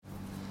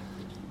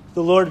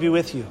The Lord be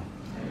with you.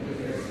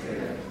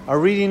 Our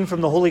reading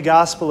from the Holy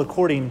Gospel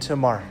according to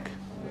Mark.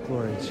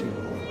 Glory to you,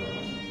 Lord.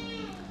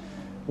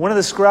 One of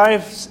the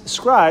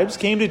scribes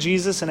came to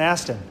Jesus and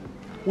asked him,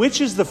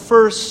 "Which is the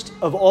first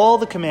of all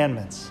the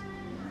commandments?"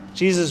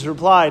 Jesus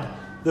replied,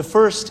 "The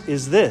first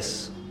is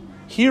this,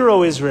 'Hear,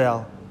 O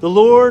Israel, the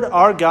Lord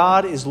our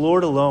God is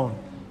Lord alone.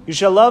 You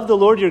shall love the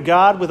Lord your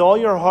God with all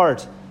your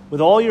heart, with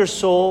all your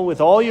soul,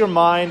 with all your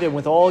mind, and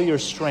with all your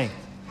strength.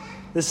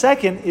 The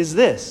second is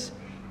this,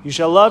 you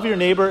shall love your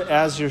neighbor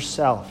as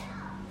yourself.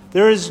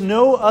 There is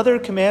no other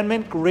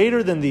commandment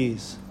greater than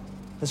these."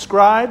 The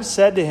scribe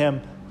said to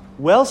him,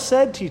 "Well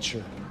said,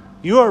 teacher.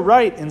 You are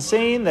right in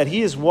saying that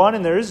he is one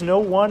and there is no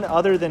one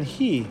other than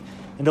he,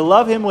 and to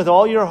love him with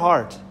all your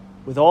heart,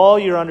 with all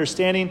your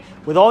understanding,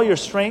 with all your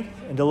strength,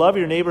 and to love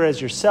your neighbor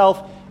as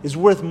yourself is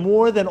worth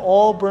more than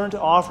all burnt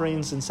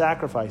offerings and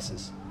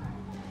sacrifices."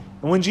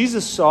 And when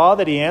Jesus saw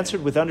that he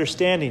answered with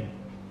understanding,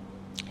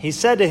 he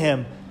said to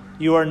him,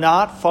 "You are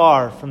not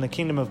far from the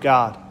kingdom of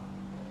God."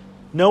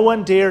 No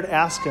one dared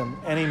ask him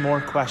any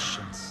more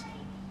questions.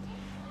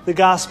 The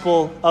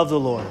Gospel of the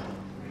Lord.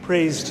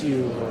 Praise to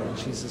you, Lord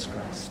Jesus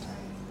Christ.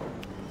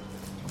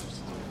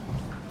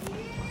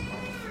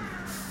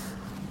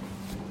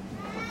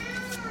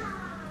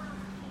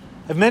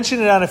 I've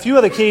mentioned it on a few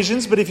other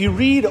occasions, but if you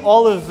read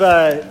all of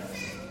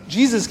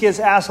Jesus gets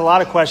asked a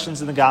lot of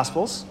questions in the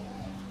Gospels.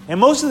 And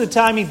most of the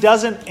time, he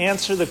doesn't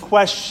answer the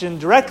question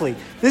directly.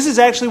 This is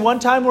actually one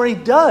time where he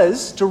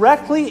does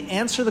directly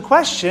answer the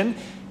question,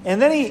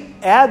 and then he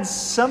adds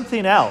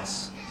something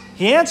else.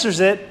 He answers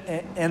it,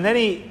 and then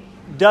he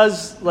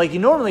does, like he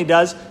normally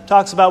does,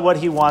 talks about what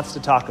he wants to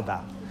talk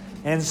about.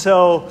 And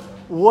so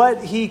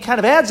what he kind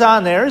of adds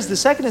on there is the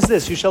second is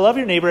this, you shall love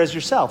your neighbor as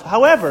yourself.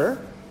 However,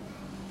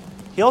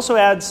 he also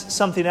adds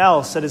something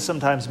else that is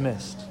sometimes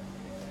missed.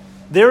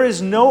 There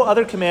is no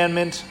other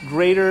commandment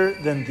greater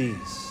than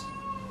these.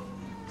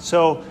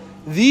 So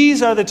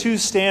these are the two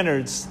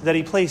standards that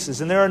he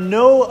places. And there are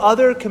no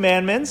other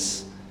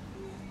commandments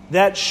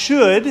that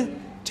should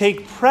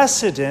take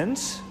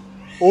precedent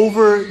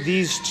over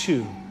these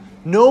two.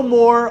 No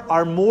more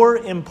are more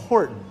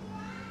important.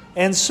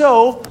 And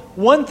so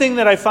one thing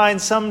that I find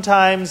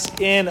sometimes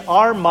in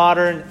our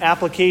modern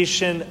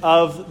application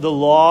of the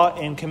law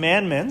and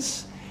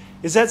commandments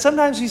is that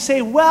sometimes we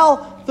say,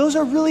 well, those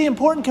are really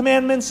important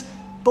commandments,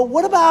 but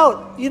what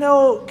about,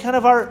 kind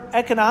of our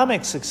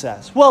economic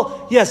success?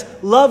 Well, yes,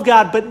 love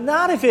God, but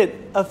not if it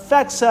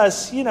affects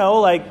us,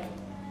 like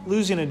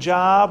losing a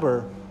job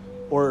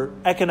or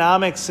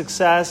economic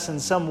success in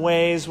some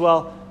ways.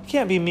 Well, you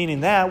can't be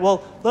meaning that.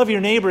 Well, love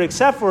your neighbor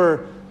except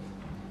for,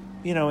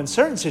 in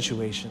certain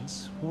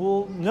situations.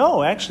 Well,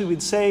 no, actually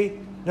we'd say,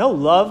 no,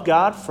 love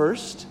God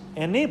first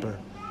and neighbor.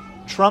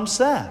 Trumps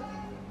that.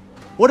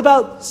 What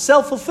about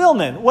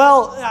self-fulfillment?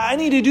 Well, I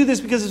need to do this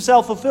because of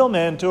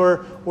self-fulfillment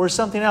or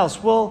something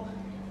else. Well,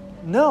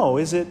 no.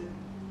 Is it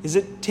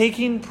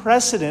taking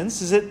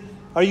precedence?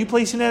 Are you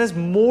placing that as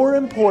more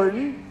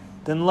important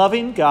than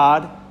loving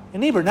God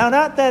and neighbor? Now,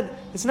 not that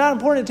it's not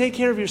important to take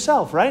care of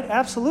yourself, right?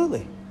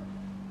 Absolutely.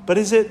 But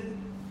is it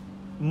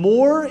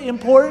more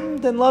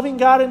important than loving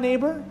God and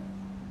neighbor?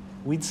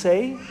 We'd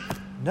say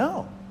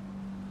no.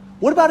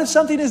 What about if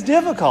something is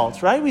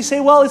difficult, right? We say,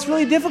 well, it's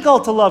really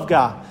difficult to love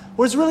God.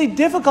 Or it's really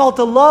difficult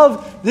to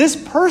love this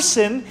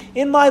person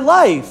in my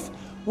life.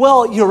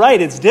 Well, you're right,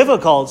 it's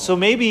difficult. So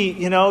maybe,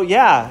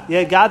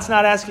 God's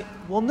not asking.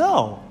 Well,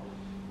 no.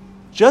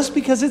 Just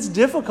because it's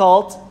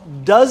difficult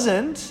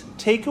doesn't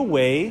take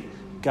away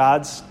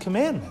God's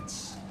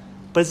commandments,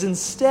 but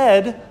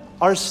instead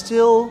are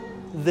still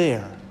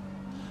there.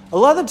 A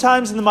lot of the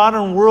times in the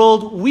modern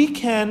world, we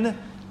can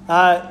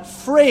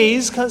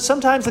phrase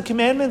sometimes the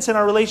commandments in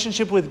our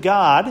relationship with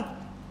God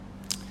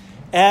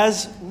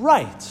as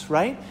rights,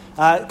 right?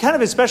 Kind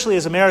of especially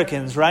as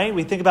Americans, right?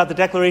 We think about the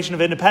Declaration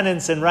of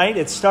Independence, and right,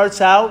 it starts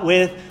out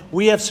with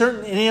we have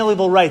certain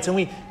inalienable rights, and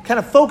we kind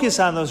of focus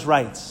on those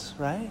rights,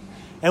 right?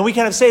 And we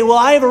kind of say, well,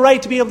 I have a right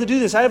to be able to do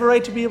this. I have a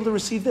right to be able to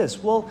receive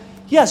this. Well,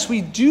 yes,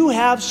 we do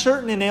have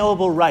certain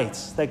inalienable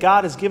rights that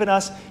God has given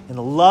us in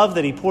the love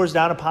that he pours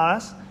down upon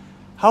us.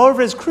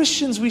 However, as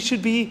Christians, we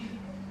should be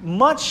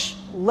much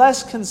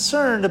less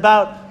concerned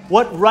about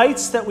what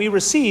rights that we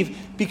receive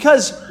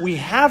because we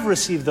have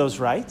received those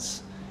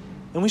rights.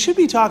 And we should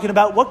be talking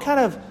about what kind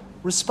of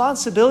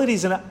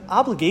responsibilities and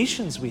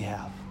obligations we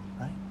have,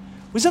 right?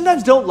 We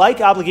sometimes don't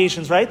like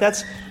obligations, right?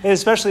 That's,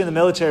 especially in the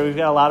military, we've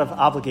got a lot of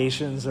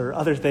obligations or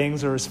other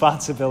things or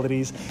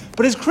responsibilities.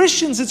 But as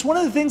Christians, it's one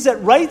of the things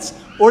that rights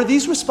or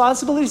these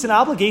responsibilities and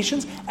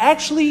obligations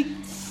actually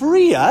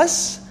free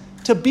us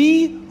to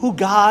be who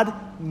God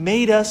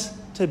made us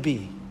to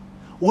be.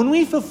 When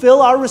we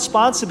fulfill our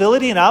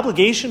responsibility and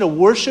obligation to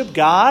worship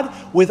God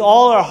with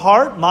all our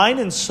heart, mind,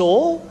 and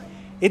soul,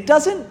 it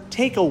doesn't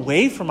take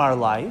away from our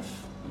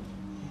life.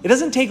 It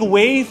doesn't take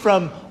away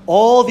from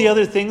all the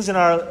other things in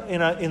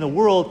the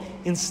world.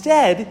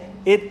 Instead,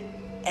 it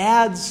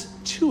adds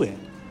to it.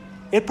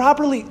 It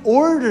properly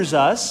orders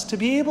us to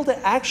be able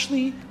to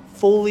actually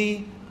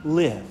fully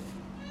live.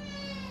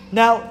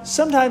 Now,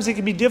 sometimes it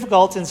can be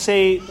difficult and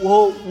say,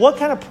 well, what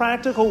kind of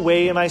practical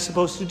way am I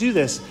supposed to do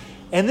this?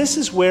 And this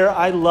is where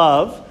I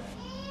love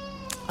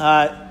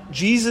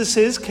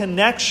Jesus'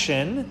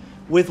 connection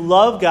with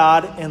love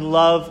God and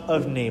love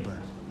of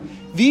neighbor.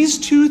 These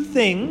two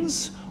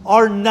things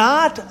are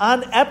not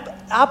on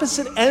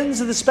opposite ends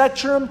of the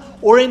spectrum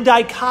or in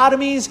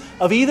dichotomies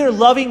of either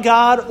loving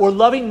God or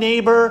loving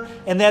neighbor,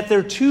 and that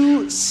they're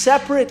two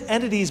separate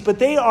entities, but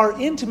they are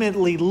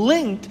intimately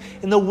linked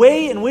in the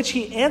way in which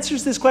he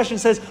answers this question. He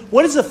says,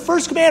 what is the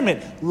first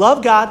commandment?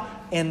 Love God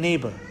and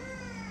neighbor.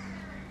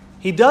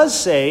 He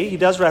does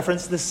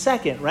reference the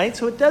second, right?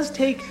 So it does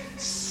take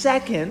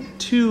second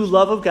to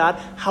love of God.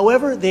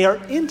 However, they are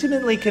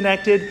intimately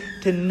connected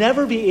to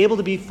never be able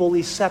to be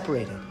fully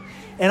separated.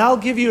 And I'll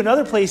give you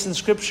another place in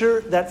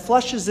Scripture that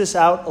flushes this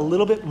out a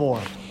little bit more.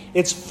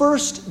 It's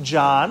 1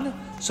 John.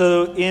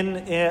 So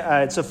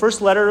it's the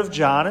first letter of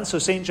John. And so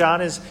St.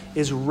 John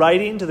is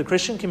writing to the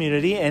Christian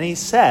community. And he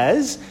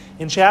says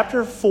in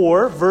chapter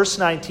 4, verse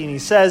 19, he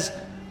says,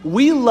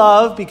 we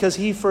love because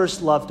he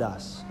first loved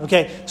us.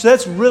 Okay, so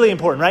that's really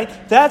important, right?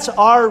 That's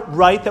our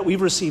right that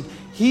we've received.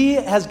 He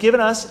has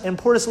given us and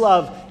poured us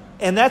love.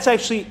 And that's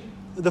actually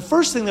the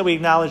first thing that we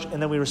acknowledge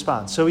and then we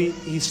respond. So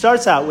he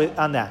starts out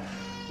on that.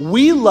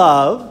 We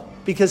love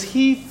because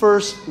he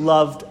first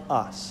loved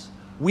us.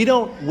 We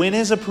don't win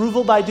his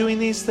approval by doing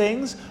these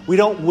things. We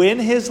don't win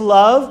his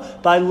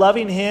love by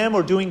loving him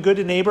or doing good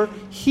to neighbor.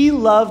 He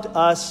loved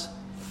us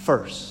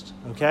first.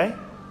 Okay?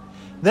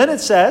 Then it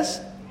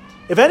says,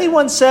 if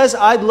anyone says,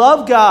 I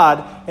love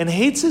God and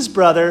hates his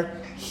brother,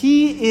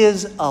 he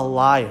is a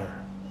liar.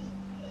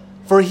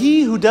 For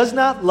he who does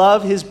not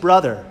love his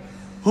brother,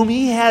 whom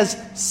he has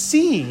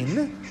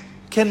seen,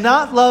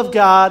 cannot love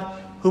God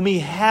whom he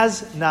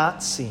has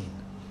not seen.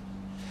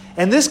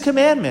 And this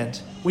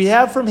commandment we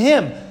have from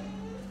him,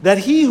 that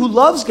he who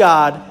loves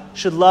God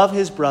should love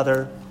his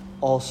brother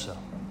also.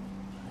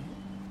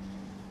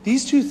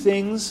 These two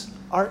things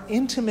are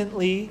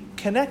intimately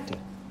connected.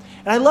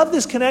 And I love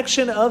this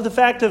connection of the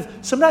fact of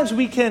sometimes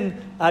we can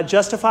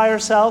justify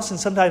ourselves and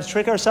sometimes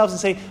trick ourselves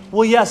and say,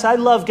 well, yes, I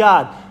love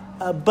God,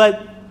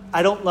 but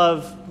I don't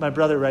love my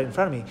brother right in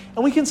front of me.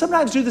 And we can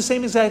sometimes do the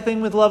same exact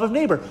thing with love of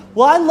neighbor.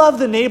 Well, I love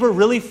the neighbor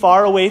really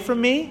far away from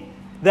me.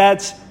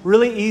 That's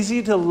really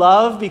easy to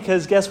love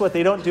because guess what?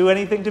 They don't do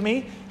anything to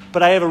me.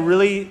 But I have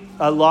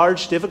a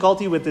large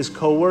difficulty with this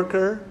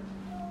coworker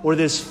or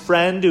this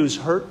friend who's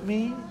hurt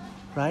me,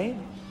 right?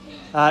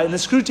 In the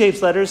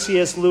Screwtapes letter,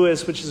 C.S.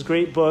 Lewis, which is a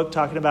great book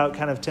talking about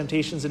kind of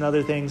temptations and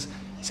other things,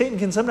 Satan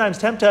can sometimes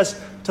tempt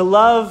us to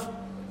love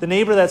the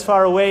neighbor that's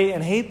far away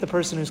and hate the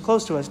person who's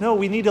close to us. No,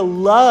 we need to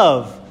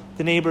love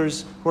the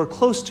neighbors who are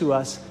close to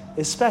us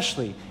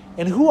especially.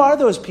 And who are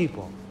those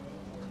people?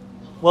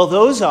 Well,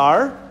 those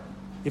are,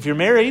 if you're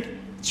married,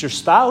 it's your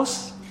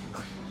spouse.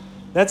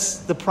 That's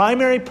the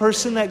primary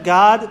person that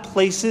God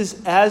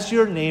places as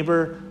your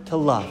neighbor to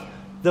love.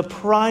 The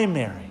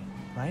primary,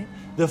 right?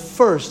 The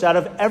first out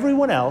of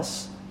everyone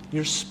else,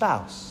 your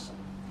spouse.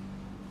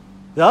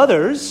 The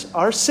others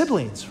are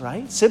siblings,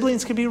 right?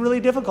 Siblings can be really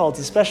difficult,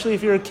 especially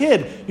if you're a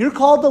kid. You're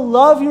called to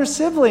love your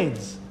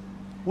siblings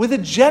with a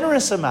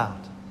generous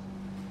amount.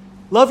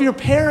 Love your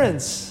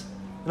parents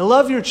and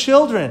love your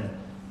children.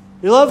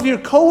 You love your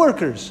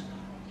coworkers.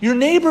 Your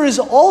neighbor is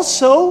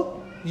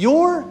also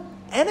your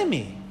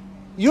enemy.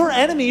 Your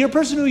enemy, your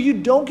person who you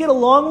don't get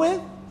along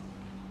with,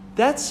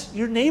 that's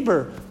your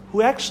neighbor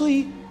who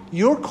actually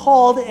you're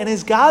called and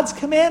is God's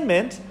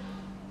commandment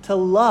to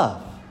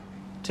love,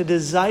 to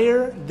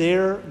desire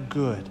their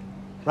good,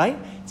 right?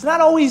 It's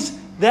not always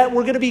that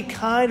we're going to be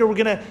kind or we're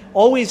going to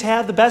always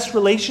have the best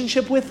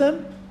relationship with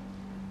them,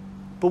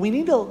 but we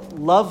need to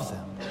love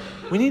them.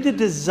 We need to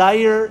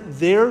desire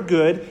their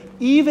good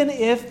even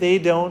if they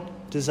don't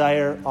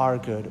desire our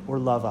good or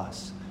love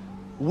us.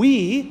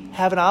 We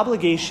have an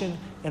obligation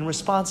and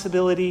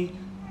responsibility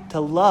to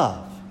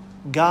love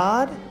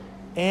God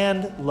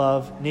and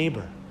love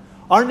neighbor.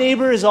 Our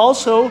neighbor is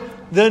also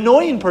the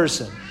annoying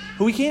person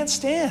who we can't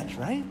stand,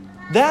 right?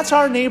 That's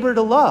our neighbor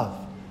to love.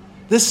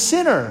 The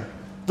sinner,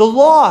 the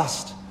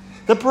lost,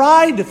 the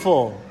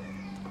prideful,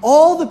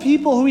 all the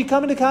people who we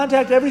come into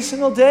contact every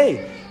single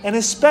day, and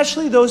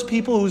especially those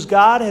people whose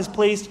God has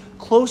placed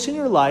close in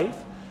your life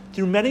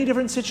through many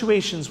different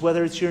situations,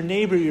 whether it's your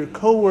neighbor, your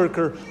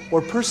coworker,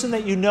 or person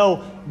that you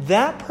know,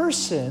 that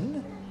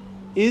person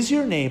is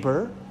your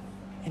neighbor,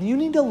 and you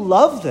need to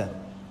love them.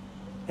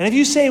 And if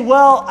you say,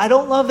 well, I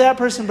don't love that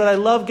person, but I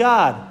love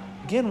God.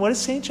 Again, what does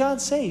St. John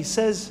say? He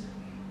says,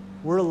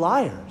 we're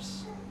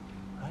liars.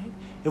 Right?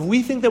 If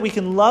we think that we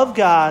can love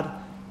God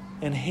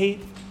and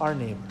hate our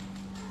neighbor.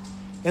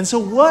 And so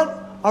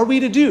what are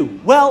we to do?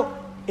 Well,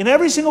 in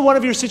every single one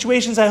of your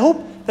situations, I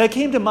hope that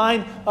came to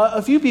mind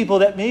a few people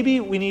that maybe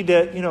we need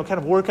to, kind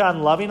of work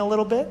on loving a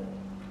little bit.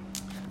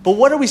 But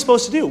what are we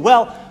supposed to do?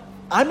 Well,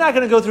 I'm not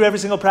going to go through every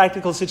single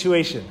practical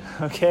situation,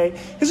 okay?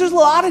 Because there's a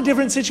lot of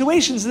different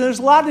situations and there's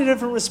a lot of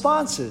different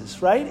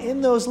responses, right, in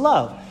those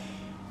love.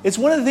 It's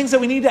one of the things that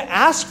we need to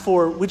ask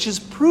for, which is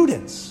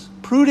prudence.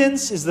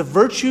 Prudence is the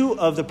virtue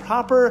of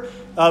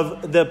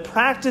the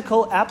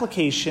practical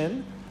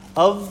application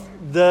of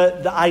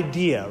the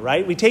idea,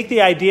 right? We take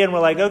the idea and we're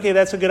like, okay,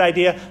 that's a good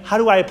idea. How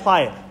do I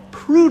apply it?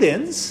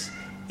 Prudence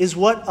is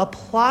what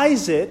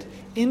applies it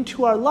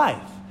into our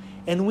life.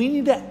 And we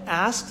need to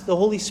ask the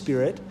Holy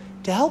Spirit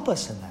to help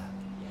us in that.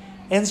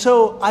 And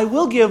so I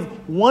will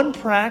give one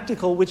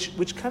practical,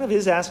 which kind of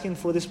is asking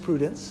for this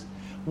prudence.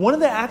 One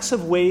of the acts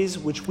of ways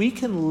which we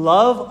can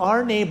love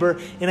our neighbor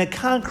in a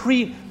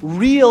concrete,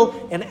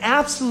 real, and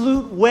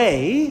absolute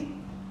way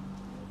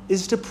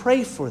is to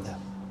pray for them.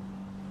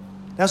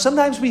 Now,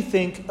 sometimes we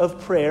think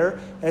of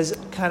prayer as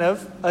kind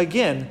of,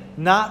 again,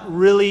 not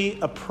really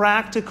a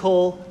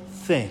practical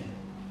thing.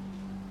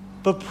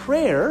 But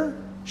prayer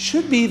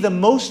should be the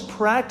most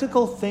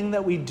practical thing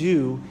that we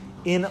do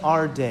in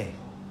our day,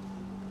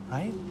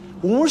 right?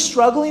 When we're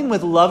struggling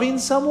with loving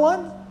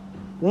someone,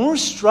 when we're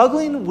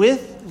struggling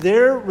with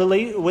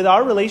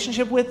our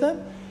relationship with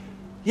them,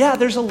 yeah,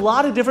 there's a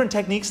lot of different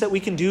techniques that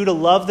we can do to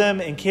love them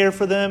and care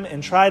for them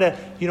and try to,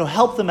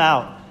 help them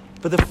out.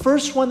 But the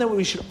first one that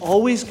we should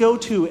always go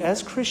to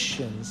as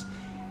Christians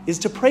is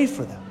to pray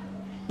for them.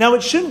 Now,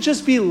 it shouldn't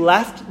just be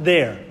left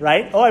there,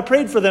 right? Oh, I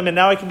prayed for them and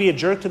now I can be a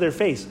jerk to their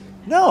face.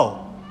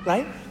 No,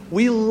 right?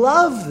 We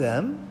love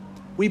them,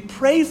 we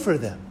pray for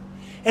them,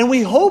 and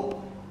we hope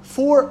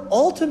for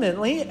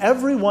ultimately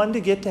everyone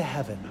to get to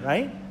heaven,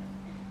 right?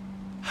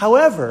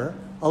 However,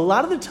 a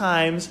lot of the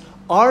times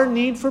our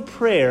need for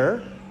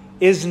prayer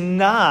is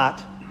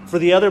not for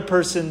the other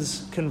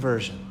person's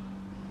conversion.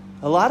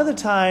 A lot of the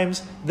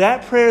times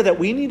that prayer that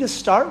we need to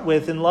start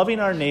with in loving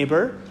our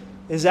neighbor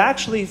is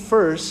actually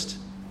first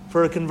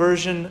for a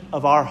conversion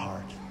of our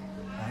heart,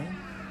 right?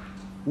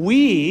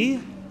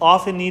 We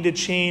often need to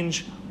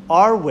change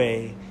our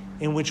way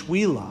in which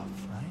we love,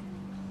 right?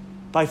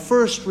 By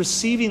first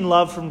receiving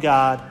love from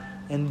God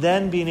and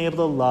then being able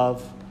to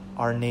love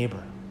our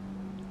neighbor.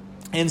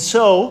 And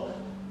so,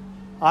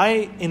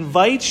 I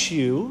invite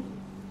you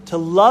to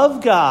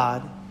love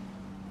God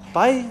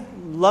by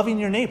loving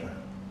your neighbor,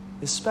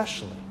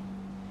 especially.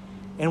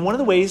 And one of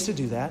the ways to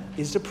do that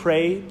is to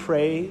pray,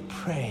 pray,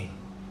 pray.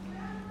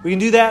 We can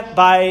do that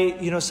by,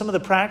 some of the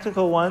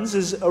practical ones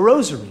is a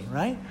rosary,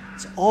 right?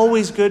 It's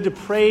always good to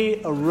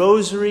pray a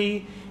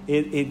rosary.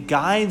 It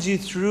guides you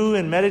through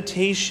in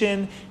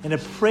meditation and to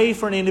pray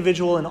for an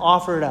individual and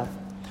offer it up.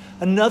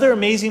 Another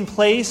amazing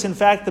place, in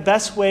fact, the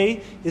best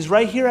way is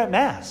right here at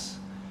Mass.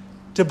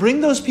 To bring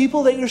those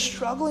people that you're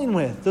struggling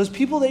with, those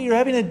people that you're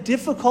having a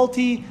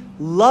difficulty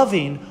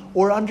loving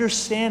or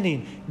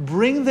understanding,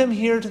 bring them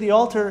here to the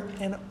altar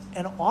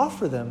and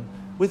offer them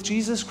with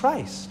Jesus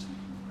Christ,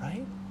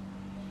 right?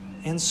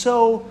 And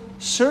so,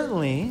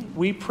 certainly,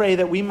 we pray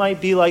that we might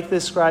be like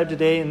this scribe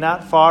today and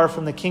not far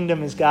from the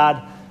kingdom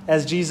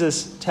as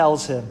Jesus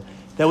tells him.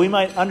 That we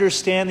might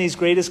understand these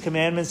greatest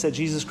commandments that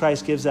Jesus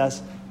Christ gives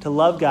us to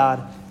love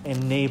God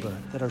and neighbor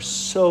that are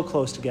so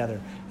close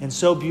together and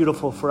so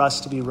beautiful for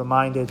us to be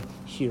reminded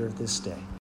here this day.